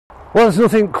Well, there's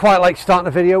nothing quite like starting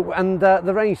a video and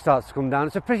the rain starts to come down.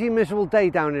 It's a pretty miserable day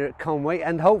down here at Conway,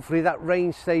 and hopefully that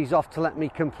rain stays off to let me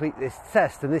complete this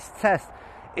test. And this test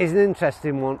is an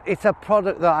interesting one. It's a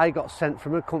product that I got sent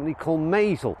from a company called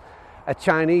Mazel, a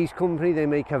Chinese company. They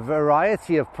make a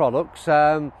variety of products,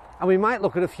 and we might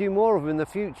look at a few more of them in the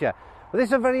future. But this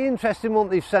is a very interesting one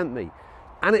they've sent me,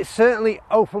 and it certainly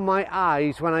opened my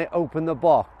eyes when I opened the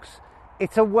box.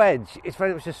 It's a wedge. It's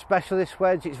very much a specialist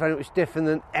wedge. It's very much different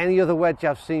than any other wedge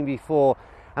I've seen before,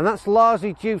 and that's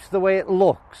largely due to the way it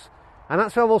looks. And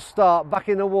that's where we'll start, back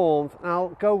in the warmth, and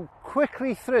I'll go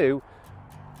quickly through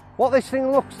what this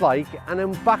thing looks like and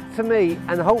then back to me,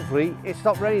 and hopefully it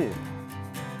stopped raining.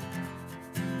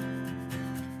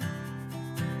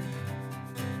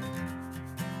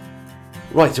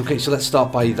 Right, okay, so let's start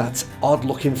by that odd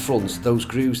looking front, those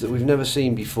grooves that we've never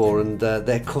seen before, and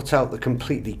they're cut out, they're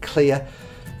completely clear.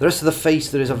 The rest of the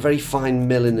face, there is a very fine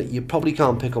milling that you probably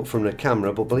can't pick up from the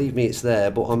camera, but believe me, it's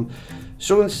there. But I'm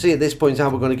struggling to see at this point how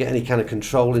we're going to get any kind of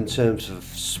control in terms of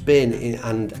spin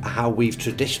and how we've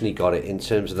traditionally got it in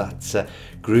terms of that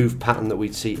groove pattern that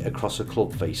we'd see across a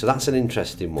club face. So that's an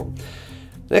interesting one.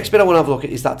 The next bit I want to have a look at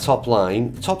is that top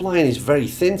line. The top line is very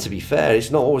thin, to be fair.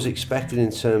 It's not always expected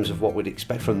in terms of what we'd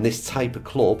expect from this type of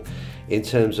club. In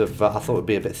terms of, I thought it would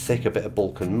be a bit thick, a bit of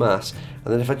bulk and mass.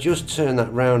 And then if I just turn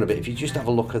that round a bit, if you just have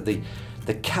a look at the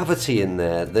cavity in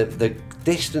there, the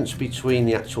distance between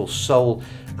the actual sole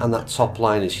and that top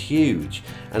line is huge.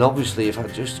 And obviously, if I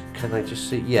just, can I just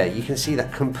see, yeah, you can see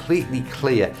that completely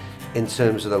clear in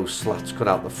terms of those slats cut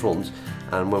out the front.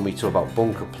 And when we talk about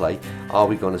bunker play, are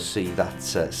we going to see that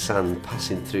sand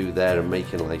passing through there and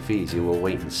making life easy? We'll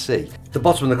wait and see. The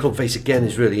bottom of the club face again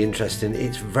is really interesting.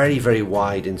 It's very, very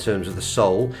wide in terms of the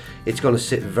sole. It's going to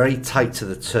sit very tight to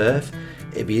the turf.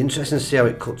 It'd be interesting to see how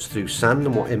it cuts through sand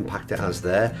and what impact it has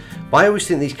there. But I always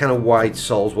think these kind of wide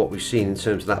soles, what we've seen in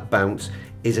terms of that bounce,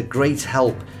 is a great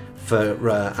help for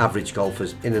average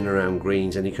golfers in and around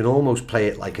greens, and you can almost play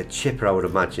it like a chipper, I would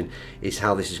imagine, is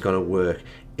how this is going to work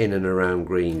in and around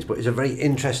greens. But it's a very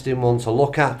interesting one to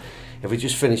look at. If we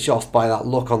just finish off by that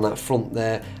look on that front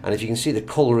there, and if you can see the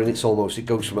colour in it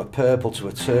goes from a purple to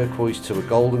a turquoise to a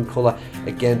golden colour.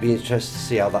 Again, be interested to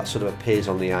see how that sort of appears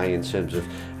on the eye in terms of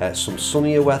some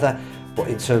sunnier weather. But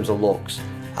in terms of looks,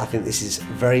 I think this is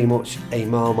very much a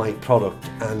Marmite product,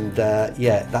 and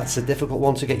yeah, that's a difficult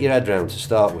one to get your head around to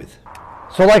start with.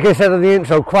 So like I said in the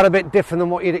intro, quite a bit different than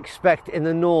what you'd expect in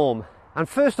the norm. And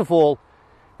first of all,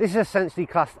 this is essentially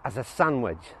classed as a sand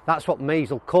wedge. That's what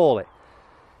Mazel call it.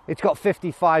 It's got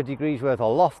 55 degrees worth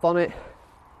of loft on it,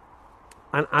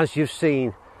 and as you've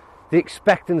seen, the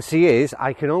expectancy is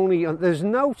there's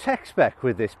no tech spec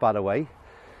with this, by the way.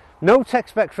 No tech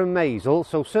spec from Mazel,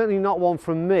 so certainly not one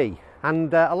from me.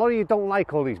 And a lot of you don't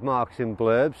like all these marketing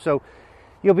blurbs, so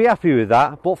you'll be happy with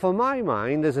that. But for my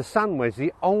mind, as a sand wedge,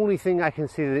 the only thing I can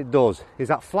see that it does is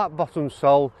that flat bottom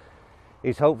sole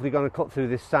is hopefully going to cut through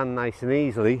this sand nice and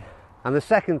easily. And the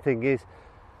second thing is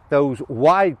those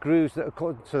wide grooves that are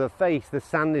cut to the face, the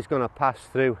sand is going to pass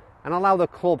through and allow the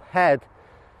club head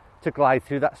to glide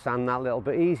through that sand that little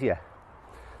bit easier.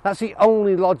 That's the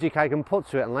only logic I can put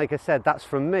to it, and like I said, that's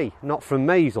from me, not from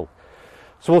Mazel.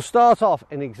 So we'll start off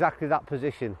in exactly that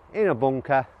position, in a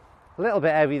bunker. A little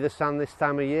bit heavy, the sand this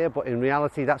time of year, but in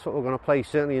reality that's what we're going to play,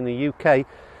 certainly in the UK.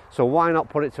 So why not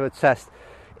put it to a test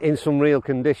in some real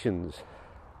conditions?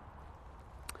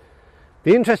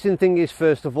 The interesting thing is,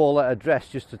 first of all, at address,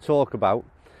 just to talk about,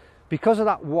 because of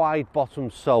that wide bottom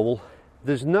sole,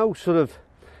 there's no sort of,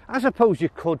 I suppose you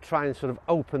could try and sort of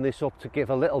open this up to give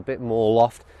a little bit more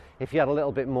loft if you had a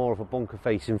little bit more of a bunker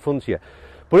face in front of you.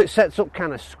 But it sets up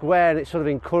kind of square, and it sort of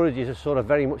encourages a sort of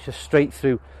very much a straight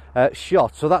through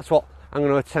shot. So that's what I'm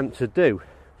going to attempt to do.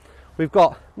 We've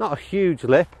got not a huge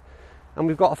lip, and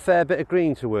we've got a fair bit of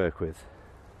green to work with.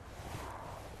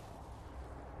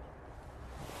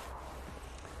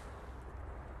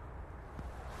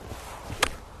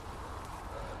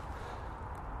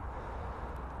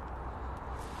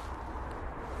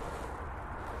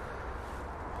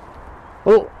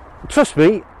 Well, trust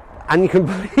me, and you can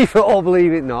believe it or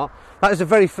believe it not, that is the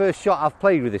very first shot I've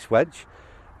played with this wedge,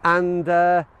 and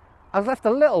I've left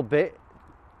a little bit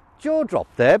jaw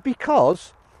dropped there,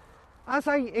 because as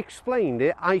I explained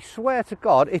it, I swear to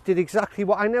God, it did exactly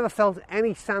what I never felt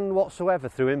any sand whatsoever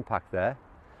through impact there.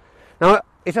 Now,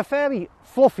 it's a fairly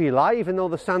fluffy lie, even though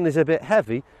the sand is a bit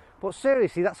heavy, but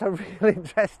seriously, that's a real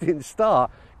interesting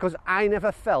start, because I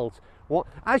never felt what,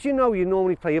 as you know, you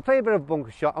normally play a bit of a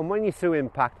bunker shot, and when you're through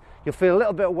impact, you'll feel a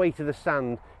little bit of weight of the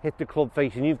sand hit the club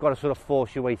face, and you've got to sort of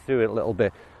force your way through it a little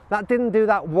bit. That didn't do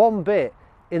that one bit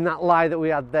in that lie that we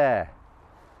had there.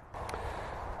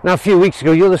 Now a few weeks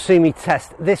ago you'll have seen me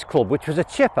test this club, which was a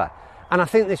chipper, and I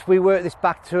think we worked this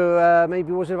back to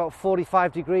maybe was it about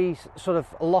 45 degrees sort of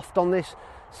loft on this,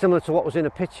 similar to what was in a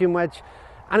pitching wedge,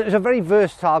 and it was a very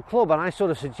versatile club, and I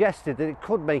sort of suggested that it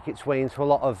could make its way into a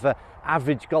lot of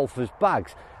average golfers'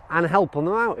 bags and help them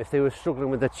out if they were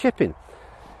struggling with the chipping.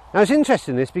 Now it's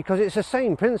interesting this because it's the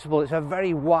same principle. It's a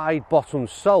very wide bottom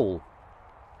sole,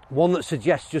 one that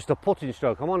suggests just a putting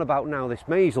stroke. I'm on about now this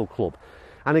Mazel club,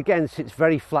 and again sits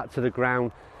very flat to the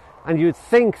ground, and you'd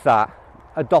think that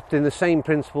adopting the same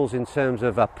principles in terms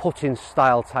of a putting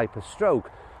style type of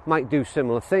stroke might do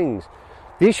similar things.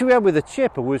 The issue we had with the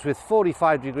chipper was with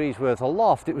 45 degrees worth of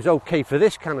loft, it was okay for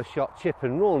this kind of shot, chip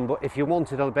and run, but if you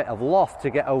wanted a bit of loft to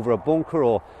get over a bunker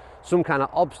or some kind of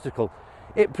obstacle,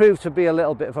 it proved to be a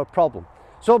little bit of a problem.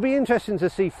 So it'll be interesting to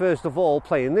see, first of all,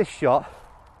 playing this shot,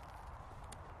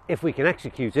 if we can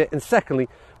execute it, and secondly,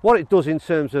 what it does in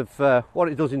terms of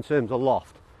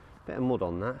loft. Bit of mud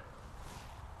on that.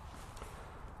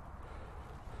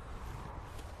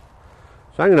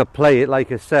 So I'm going to play it,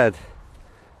 like I said,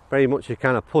 very much a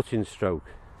kind of putting stroke.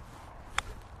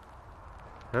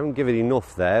 I haven't given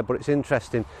enough there, but it's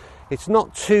interesting. It's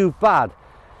not too bad,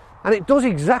 and it does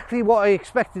exactly what I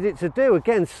expected it to do.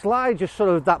 Again, slide, just sort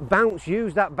of that bounce,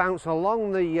 use that bounce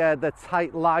along the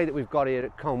tight lie that we've got here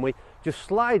at Conway. Just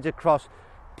slides across,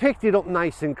 picked it up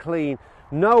nice and clean,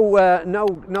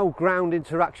 no ground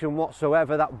interaction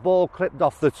whatsoever. That ball clipped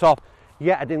off the top,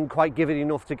 yet I didn't quite give it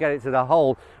enough to get it to the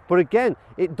hole. But again,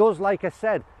 it does, like I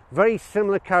said, very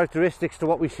similar characteristics to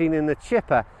what we've seen in the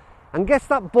chipper, and gets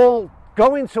that ball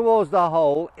going towards the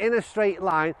hole in a straight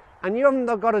line, and you haven't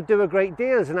got to do a great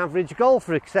deal as an average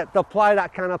golfer except apply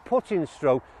that kind of putting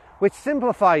stroke, which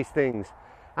simplifies things,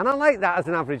 and I like that as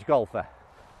an average golfer.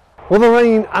 Well, the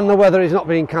rain and the weather is not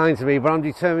being kind to me, but I'm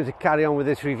determined to carry on with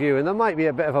this review, and there might be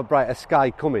a bit of a brighter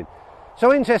sky coming.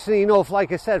 So interestingly enough,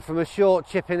 like I said, from a short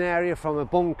chipping area, from a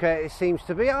bunker, it seems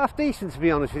to be half decent, to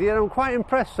be honest with you, and I'm quite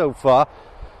impressed so far.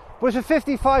 But it's a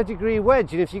 55 degree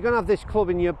wedge, and if you're going to have this club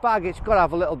in your bag, it's got to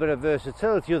have a little bit of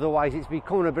versatility, otherwise it's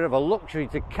becoming a bit of a luxury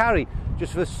to carry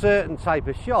just for certain type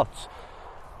of shots.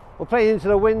 We're playing into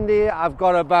the wind here. I've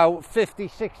got about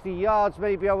 50-60 yards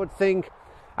maybe, I would think.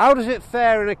 How does it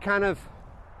fare in a kind of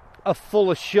a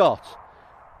fuller shot?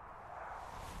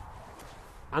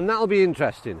 And that'll be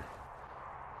interesting.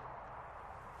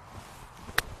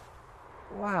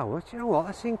 Wow, do you know what?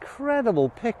 That's incredible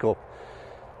pickup.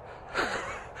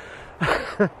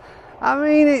 I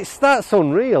mean, that's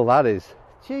unreal, that is.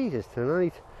 Jesus,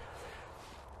 tonight.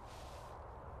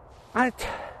 I'm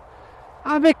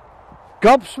a bit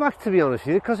gobsmacked, to be honest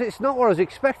with you, because it's not what I was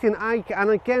expecting. And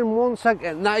again,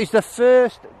 that is the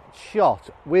first shot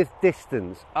with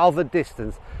distance, of a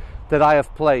distance, that I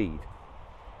have played.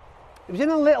 It was in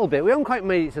a little bit, we haven't quite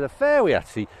made it to the fairway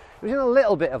actually, it was in a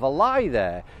little bit of a lie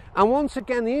there. And once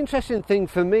again, the interesting thing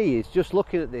for me is just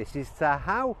looking at this is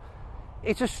how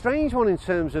it's a strange one in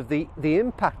terms of the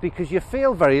impact, because you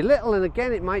feel very little, and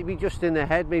again it might be just in the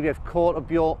head, maybe I've caught a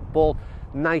ball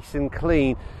nice and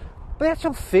clean, but the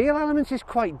actual feel element is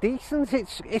quite decent.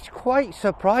 It's quite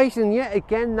surprising. Yet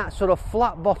again, that sort of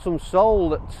flat bottom sole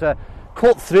that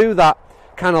cut through that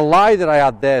kind of lie that I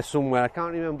had there somewhere, I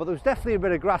can't remember, but there was definitely a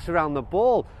bit of grass around the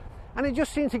ball, and it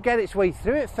just seemed to get its way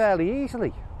through it fairly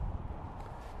easily.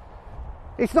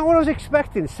 It's not what I was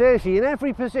expecting, seriously. In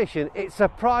every position, it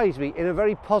surprised me in a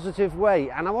very positive way,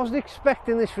 and I wasn't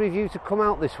expecting this review to come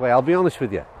out this way, I'll be honest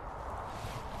with you.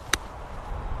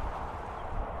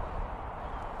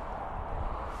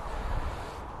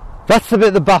 That's the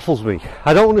bit that baffles me.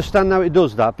 I don't understand how it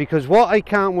does that, because what I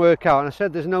can't work out, and I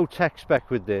said there's no tech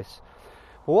spec with this,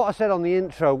 but what I said on the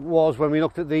intro was, when we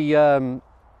looked at the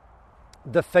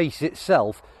face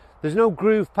itself, there's no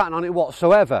groove pattern on it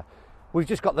whatsoever. We've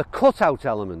just got the cutout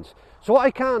elements. So what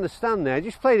I can't understand there, I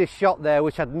just played a shot there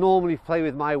which I'd normally play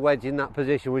with my wedge in that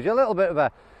position, which is a little bit of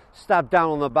a stab down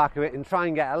on the back of it and try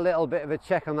and get a little bit of a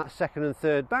check on that second and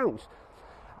third bounce.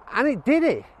 And it did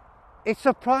it. It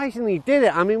surprisingly did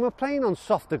it. I mean, we're playing on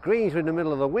softer greens, we're in the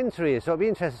middle of the winter here, so it'll be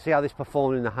interesting to see how this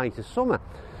performs in the height of summer.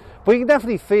 But you can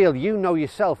definitely feel, you know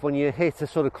yourself, when you hit a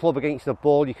sort of club against the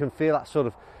ball, you can feel that sort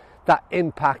of, that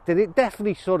impact, and it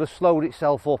definitely sort of slowed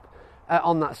itself up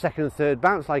on that second and third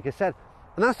bounce, like I said.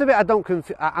 And that's the bit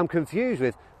I'm confused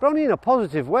with, but only in a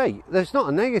positive way. There's not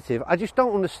a negative. I just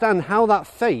don't understand how that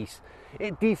face,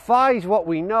 it defies what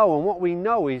we know, and what we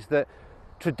know is that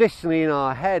traditionally in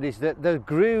our head is that the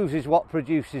grooves is what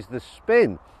produces the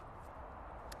spin.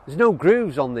 There's no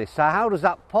grooves on this, so how does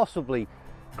that possibly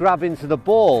grab into the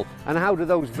ball, and how do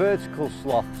those vertical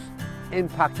slots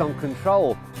impact on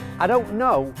control? I don't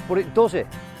know, but it does it.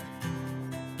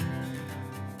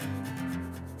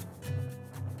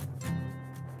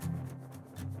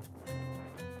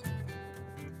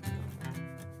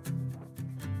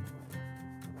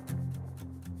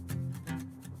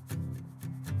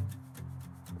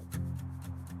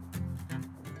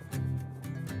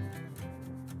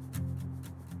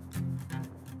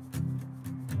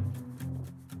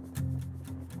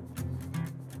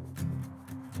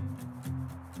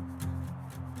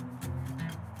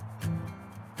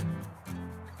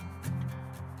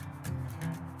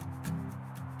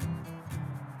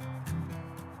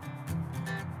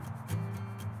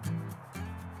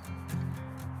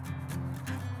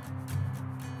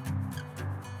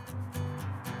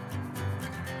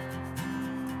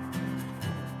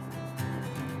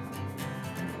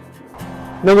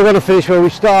 Now we're going to finish where we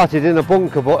started, in a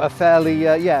bunker, but a fairly,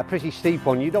 yeah, pretty steep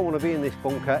one. You don't want to be in this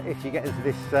bunker if you get into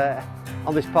this,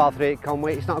 on this par 3 at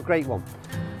Conway. It's not a great one.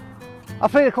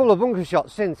 I've played a couple of bunker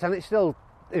shots since and it's still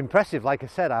impressive. Like I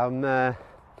said, I'm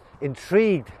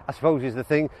intrigued, I suppose is the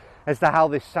thing, as to how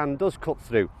this sand does cut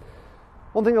through.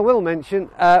 One thing I will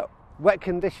mention, wet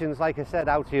conditions, like I said,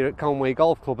 out here at Conway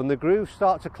Golf Club, and the grooves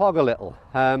start to clog a little,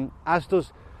 as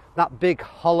does that big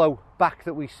hollow back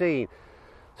that we've seen.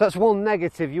 So that's one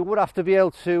negative. You would have to be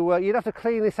able to, you'd have to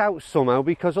clean this out somehow,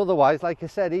 because otherwise, like I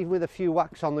said, even with a few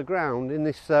whacks on the ground in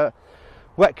this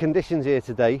wet conditions here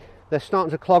today, they're starting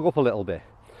to clog up a little bit.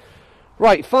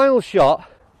 Right, final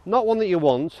shot, not one that you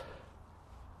want.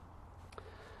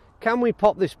 Can we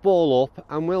pop this ball up,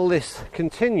 and will this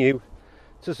continue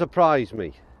to surprise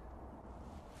me?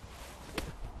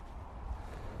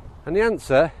 And the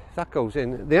answer, if that goes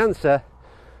in, the answer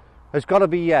has got to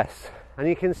be yes. And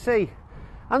you can see,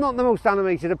 I'm not the most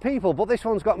animated of people, but this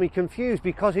one's got me confused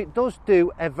because it does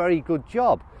do a very good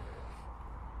job.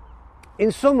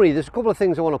 In summary, there's a couple of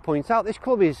things I want to point out. This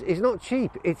club is not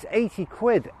cheap. It's 80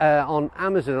 quid on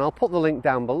Amazon, and I'll put the link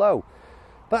down below.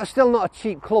 But that's still not a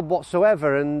cheap club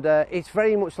whatsoever, and it's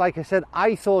very much, like I said,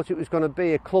 I thought it was going to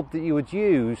be a club that you would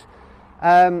use.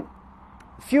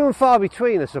 Few and far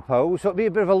between, I suppose, so it'd be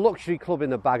a bit of a luxury club in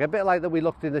the bag, a bit like that we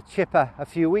looked in the chipper a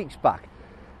few weeks back.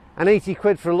 And 80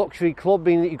 quid for a luxury club,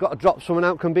 meaning that you've got to drop someone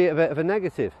out, can be a bit of a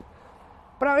negative.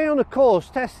 But out here on the course,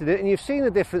 tested it, and you've seen the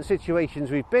different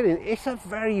situations we've been in, it's a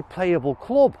very playable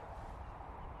club.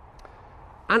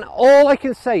 And all I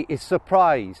can say is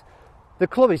surprise. The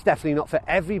club is definitely not for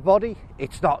everybody.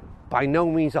 It's not by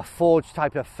no means a forged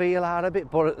type of feel out of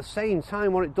it, but at the same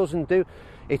time, what it doesn't do,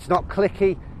 it's not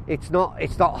clicky, it's not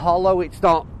hollow, it's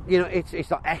not, you know, it's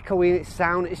not echoing its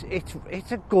sound.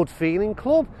 It's a good feeling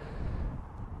club.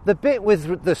 The bit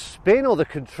with the spin or the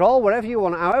control, whatever you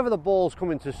want, however the ball's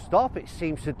coming to stop, it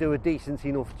seems to do a decent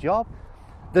enough job.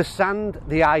 The sand,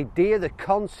 the idea, the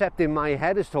concept in my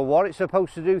head as to what it's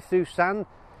supposed to do through sand,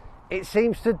 it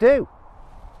seems to do.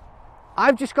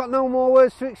 I've just got no more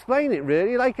words to explain it,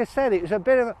 really. Like I said,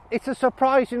 it's a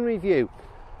surprising review.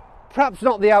 Perhaps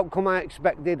not the outcome I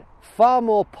expected, far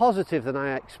more positive than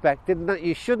I expected, and that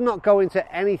you should not go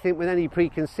into anything with any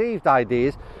preconceived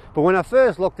ideas. But when I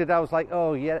first looked at it, I was like,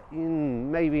 oh yeah,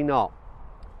 maybe not.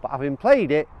 But having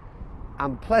played it,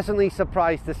 I'm pleasantly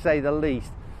surprised, to say the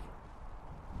least.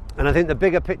 And I think the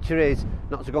bigger picture is,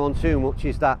 not to go on too much,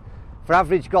 is that for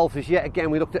average golfers, yet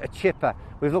again, we looked at a chipper,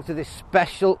 we've looked at this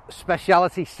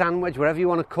speciality sand wedge, whatever you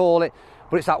want to call it,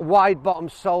 but it's that wide bottom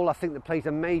sole, I think, that plays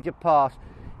a major part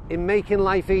in making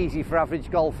life easy for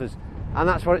average golfers, and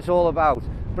that's what it's all about.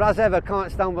 But as ever,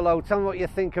 comments down below, tell me what you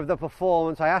think of the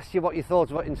performance. I asked you what you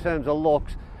thought of it in terms of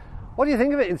looks. What do you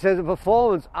think of it in terms of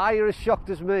performance? Are you as shocked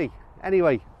as me?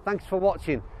 Anyway, thanks for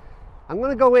watching. I'm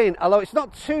going to go in, although it's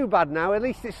not too bad now, at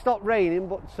least it's stopped raining,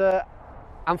 but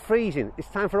I'm freezing. It's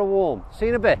time for a warm. See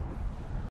you in a bit.